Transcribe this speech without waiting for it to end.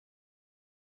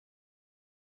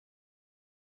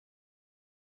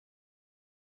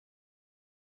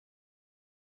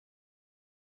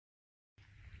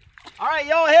All right,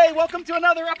 y'all, hey, welcome to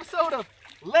another episode of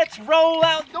Let's Roll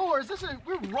Outdoors.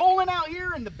 We're rolling out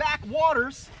here in the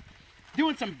backwaters,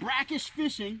 doing some brackish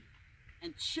fishing.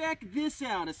 And check this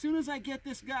out. As soon as I get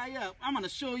this guy up, I'm gonna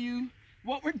show you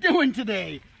what we're doing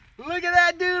today. Look at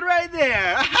that dude right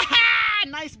there.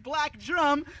 Nice black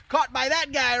drum caught by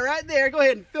that guy right there. Go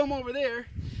ahead and film over there.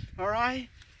 All right.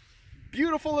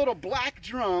 Beautiful little black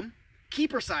drum,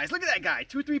 keeper size. Look at that guy,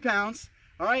 2 or 3 pounds.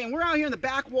 All right, and we're out here in the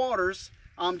backwaters,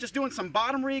 just doing some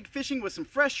bottom rig fishing with some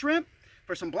fresh shrimp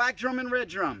for some black drum and red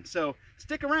drum. So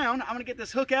stick around. I'm gonna get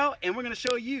this hook out and we're gonna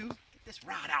show you, get this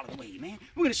rod out of the way, man.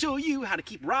 We're gonna show you how to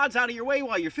keep rods out of your way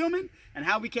while you're filming and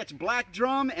how we catch black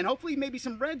drum and hopefully maybe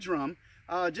some red drum,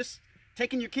 just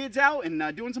taking your kids out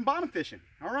and doing some bottom fishing.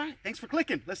 All right, thanks for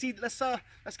clicking. Let's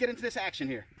get into this action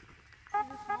here.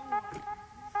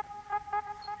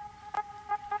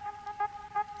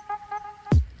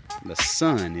 The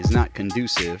sun is not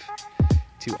conducive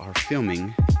to our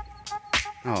filming.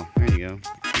 Oh, there you go.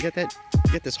 You get that?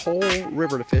 You get this whole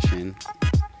river to fish in,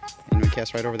 and we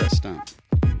cast right over that stump.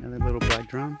 Another little black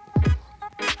drum. Okay,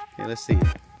 let's see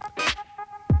him.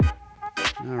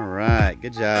 All right,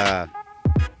 good job.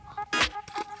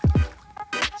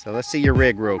 So let's see your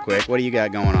rig real quick. What do you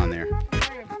got going on there?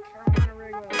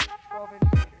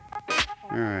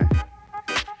 All right.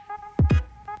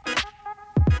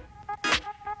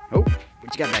 Oh,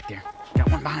 what you got back there? Got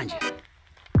one behind you.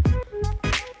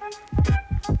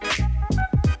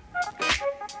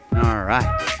 All right.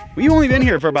 We've only been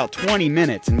here for about 20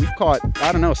 minutes and we've caught,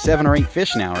 I don't know, 7 or 8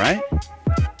 fish now, right?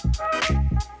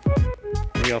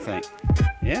 What do y'all think?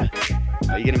 Yeah?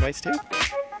 Are you getting bites too?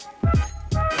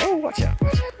 Oh, watch out,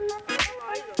 watch out.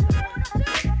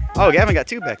 Oh, Gavin got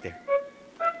 2 back there.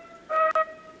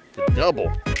 The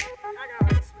double.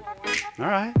 All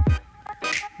right.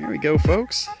 Here we go,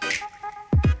 folks.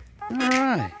 All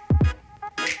right.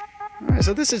 All right,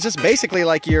 so this is just basically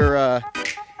like your,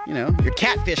 you know, your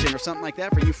catfishing or something like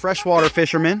that for you freshwater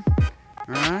fishermen. All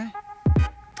right.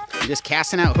 You're just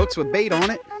casting out hooks with bait on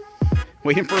it,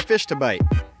 waiting for a fish to bite.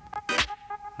 All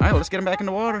right, well, let's get them back in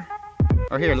the water.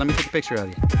 Or here, let me take a picture of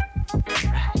you. All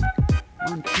right.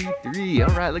 1, 2, 3.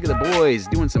 All right, look at the boys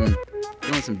doing some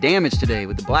damage today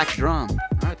with the black drum. All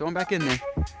right, throw them back in there.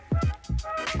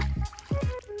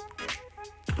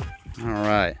 All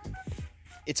right.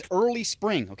 It's early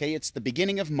spring, okay? It's the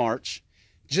beginning of March,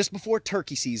 just before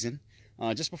turkey season,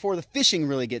 just before the fishing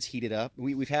really gets heated up.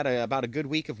 We've had about a good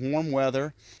week of warm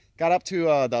weather. Got up to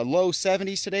the low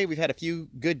 70s today. We've had a few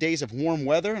good days of warm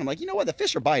weather. And I'm like, you know what? The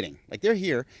fish are biting. Like, they're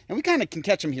here. And we kind of can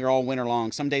catch them here all winter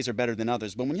long. Some days are better than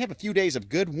others. But when you have a few days of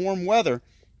good warm weather,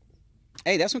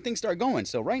 hey, that's when things start going.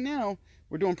 So right now,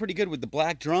 we're doing pretty good with the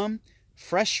black drum,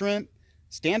 fresh shrimp,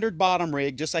 standard bottom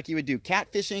rig, just like you would do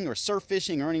catfishing or surf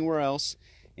fishing or anywhere else.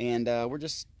 And we're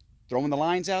just throwing the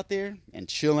lines out there and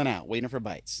chilling out, waiting for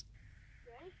bites.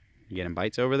 You getting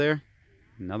bites over there?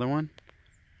 Another one?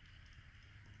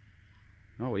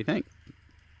 Oh, what do you think?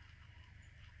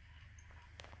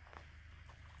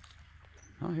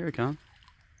 Oh, here we come.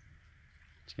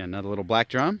 Just got another little black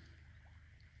drum.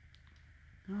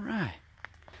 All right.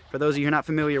 For those of you who are not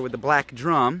familiar with the black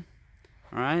drum,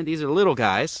 all right, these are little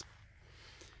guys.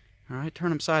 All right, turn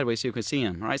them sideways so you can see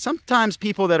them. All right, sometimes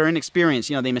people that are inexperienced,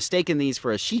 you know, they mistaken these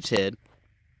for a sheep's head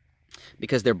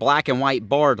because they're black and white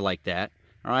barred like that.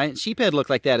 All right, sheephead look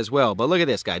like that as well. But look at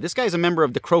this guy. This guy's a member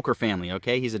of the croaker family,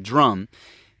 okay? He's a drum.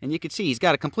 And you can see he's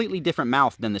got a completely different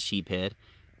mouth than the sheephead.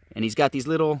 And he's got these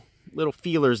little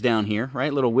feelers down here,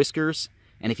 right? Little whiskers.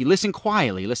 And if you listen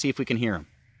quietly, let's see if we can hear him.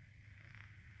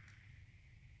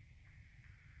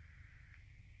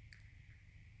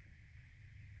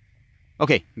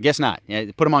 Okay, guess not.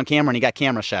 Yeah, put him on camera and he got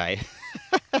camera shy.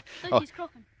 Look, he's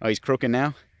croaking. Oh, he's croaking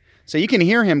now? So you can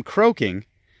hear him croaking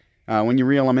when you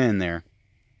reel him in there.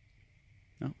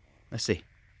 Oh, let's see.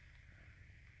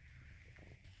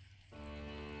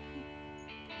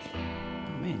 Oh,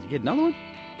 man, you get another one?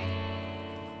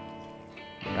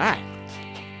 All right.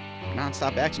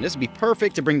 Non-stop action. This would be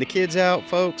perfect to bring the kids out,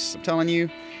 folks. I'm telling you.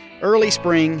 Early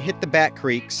spring, hit the back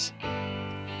creeks.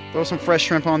 Throw some fresh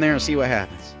shrimp on there and see what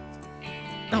happens.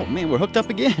 Oh, man, we're hooked up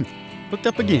again. Hooked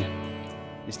up again.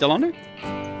 You still on there?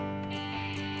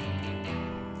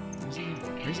 Where's he?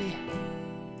 Where's he?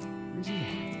 Where's he?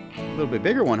 A little bit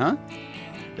bigger one, huh?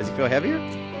 Does he feel heavier?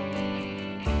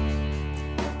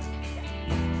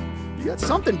 You got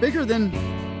something bigger than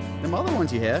them other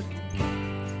ones you had.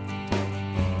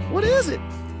 What is it?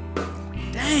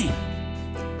 Dang.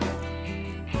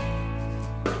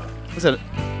 Was that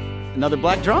another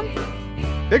black drum?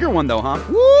 Bigger one though, huh?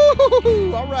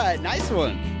 Woo! All right, nice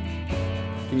one.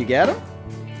 Can you get him?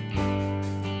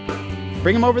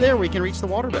 Bring them over there where you can reach the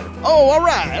water better. Oh, all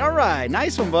right.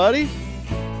 Nice one, buddy.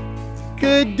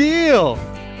 Good deal.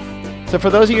 So for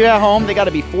those of you at home, they got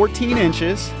to be 14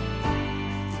 inches.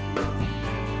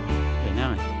 Okay,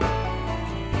 now,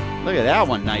 look at that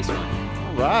one, nice one.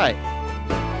 All right.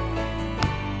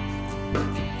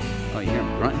 Oh, you hear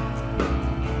him grunting?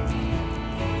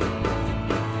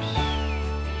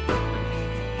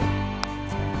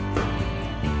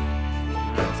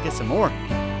 All right, let's get some more.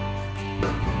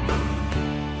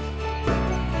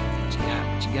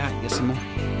 What you got? Get some more.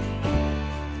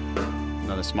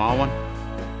 Another small one.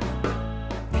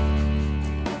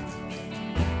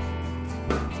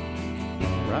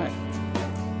 Right.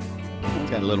 It's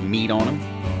got a little meat on them.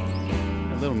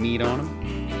 A little meat on them.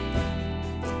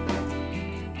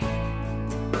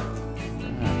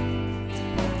 Right.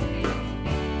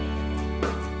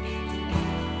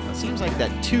 It seems like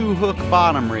that 2-hook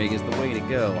bottom rig is the way to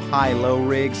go. High-low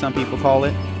rig, some people call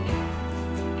it.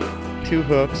 2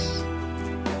 hooks.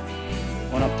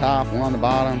 One up top, one on the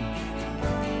bottom.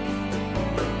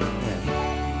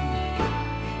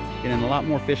 Getting a lot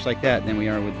more fish like that than we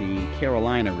are with the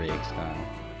Carolina rig style.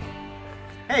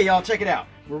 Hey y'all, check it out.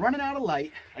 We're running out of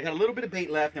light. I got a little bit of bait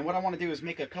left, and what I want to do is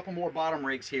make a couple more bottom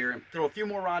rigs here and throw a few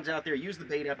more rods out there, use the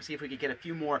bait up, and see if we can get a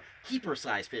few more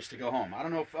keeper-sized fish to go home. I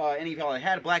don't know if any of y'all have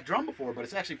had a black drum before, but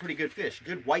it's actually pretty good fish.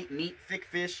 Good white meat, thick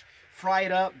fish. Fry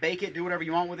it up, bake it, do whatever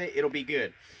you want with it. It'll be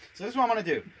good. So this is what I'm going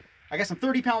to do. I got some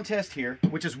 30-pound test here,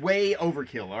 which is way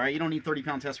overkill, all right? You don't need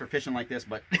 30-pound test for fishing like this,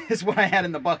 but this is what I had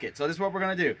in the bucket. So this is what we're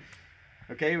going to do.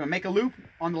 Okay, I'm going to make a loop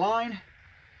on the line.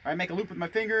 All right, make a loop with my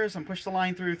fingers and push the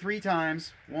line through 3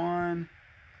 times. 1,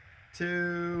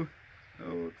 2,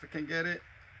 oh, if I can get it.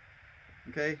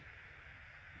 Okay,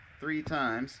 3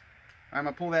 times. All right, I'm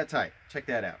going to pull that tight. Check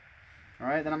that out. All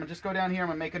right, then I'm going to just go down here. I'm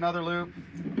going to make another loop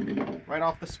right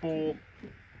off the spool.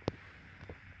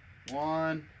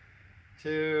 1,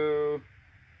 2,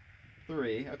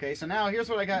 3. Okay, so now here's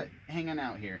what I got hanging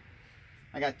out here.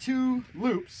 I got 2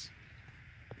 loops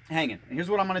hanging. And here's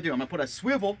what I'm going to do. I'm going to put a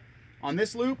swivel on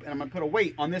this loop, and I'm going to put a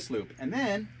weight on this loop. And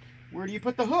then, where do you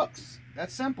put the hooks?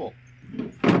 That's simple.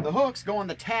 The hooks go on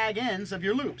the tag ends of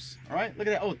your loops. All right, look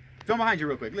at that. Oh, film behind you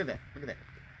real quick. Look at that. Look at that.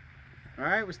 All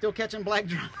right, we're still catching black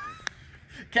drum.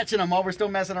 Catching them while we're still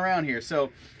messing around here. So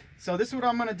this is what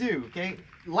I'm going to do, okay?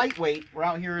 Lightweight. We're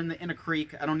out here in a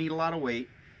creek. I don't need a lot of weight.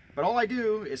 But all I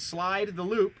do is slide the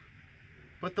loop,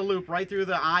 put the loop right through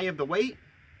the eye of the weight,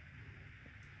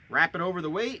 wrap it over the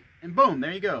weight, and boom,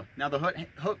 there you go. Now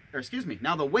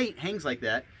now the weight hangs like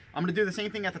that. I'm going to do the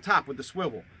same thing at the top with the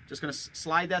swivel. Just going to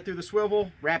slide that through the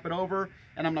swivel, wrap it over,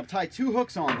 and I'm going to tie 2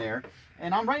 hooks on there.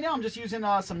 And right now I'm just using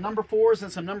some number 4s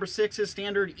and some number 6s,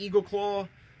 standard Eagle Claw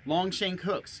long shank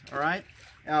hooks, all right?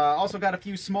 Also got a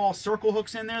few small circle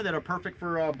hooks in there that are perfect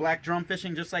for black drum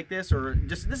fishing, just like this, or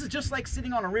this is just like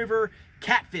sitting on a river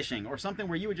catfishing, or something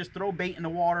where you would just throw bait in the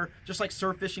water, just like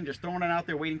surf fishing, just throwing it out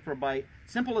there waiting for a bite.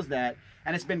 Simple as that,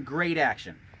 and it's been great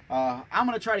action. I'm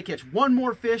going to try to catch 1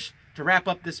 more fish to wrap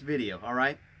up this video, all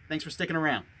right? Thanks for sticking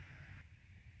around.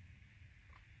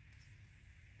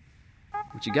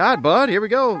 What you got, bud? Here we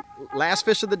go. Last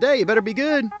fish of the day. You better be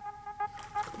good.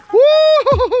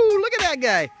 Woo! Look at that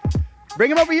guy.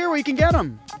 Bring him over here where you can get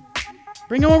him.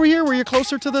 Bring him over here where you're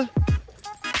closer to the...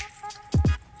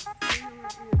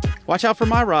 Watch out for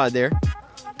my rod there.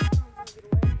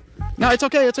 No, it's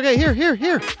okay. It's okay. Here.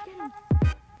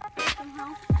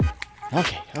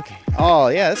 Okay. Oh,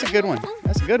 yeah, that's a good one.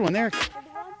 That's a good one there.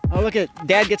 Oh, look at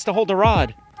Dad gets to hold the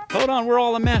rod. Hold on. We're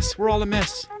all a mess. All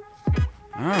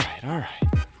right.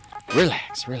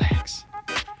 Relax.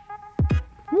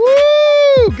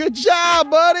 Woo! Good job,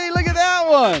 buddy. Look at that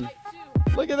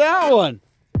one.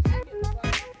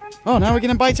 Oh, now we're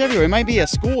getting bites everywhere. It might be a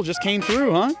school just came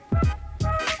through, huh?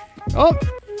 Oh,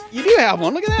 you do have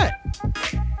one. Look at that.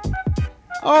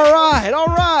 All right.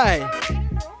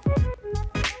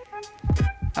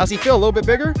 How's he feel? A little bit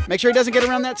bigger? Make sure he doesn't get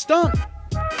around that stump.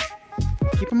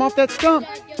 Keep him off that stump.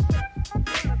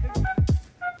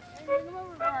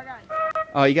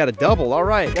 Oh, you got a double. All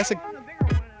right.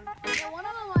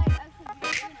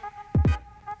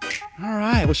 All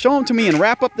right. Well, show them to me and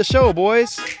wrap up the show,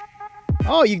 boys.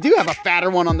 Oh, you do have a fatter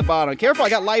one on the bottom. Careful, I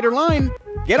got lighter line.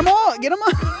 Get them all.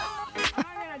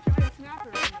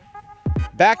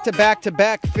 Back to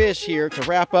back fish here to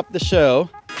wrap up the show.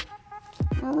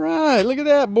 All right. Look at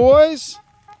that, boys.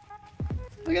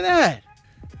 Look at that.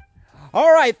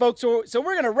 All right, folks. So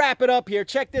we're going to wrap it up here.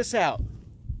 Check this out.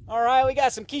 All right, we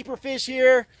got some keeper fish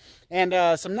here and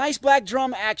some nice black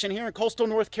drum action here in coastal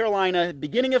North Carolina,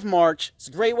 beginning of March. It's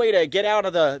a great way to get out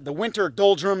of the winter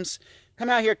doldrums, come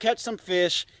out here, catch some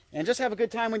fish, and just have a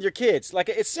good time with your kids. Like,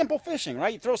 it's simple fishing,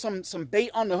 right? You throw some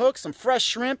bait on the hook, some fresh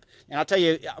shrimp, and I'll tell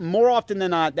you, more often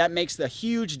than not, that makes a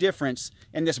huge difference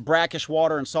in this brackish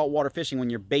water and saltwater fishing when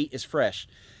your bait is fresh.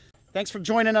 Thanks for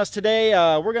joining us today.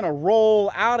 We're gonna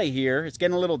roll out of here. It's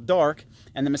getting a little dark,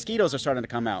 and the mosquitoes are starting to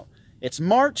come out. It's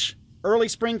March, early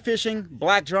spring fishing,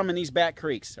 black drum in these back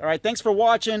creeks. All right, thanks for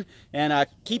watching, and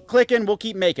keep clicking. We'll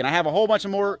keep making. I have a whole bunch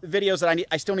of more videos that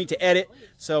I still need to edit,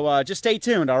 so just stay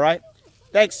tuned. All right,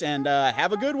 thanks, and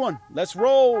have a good one. Let's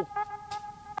roll.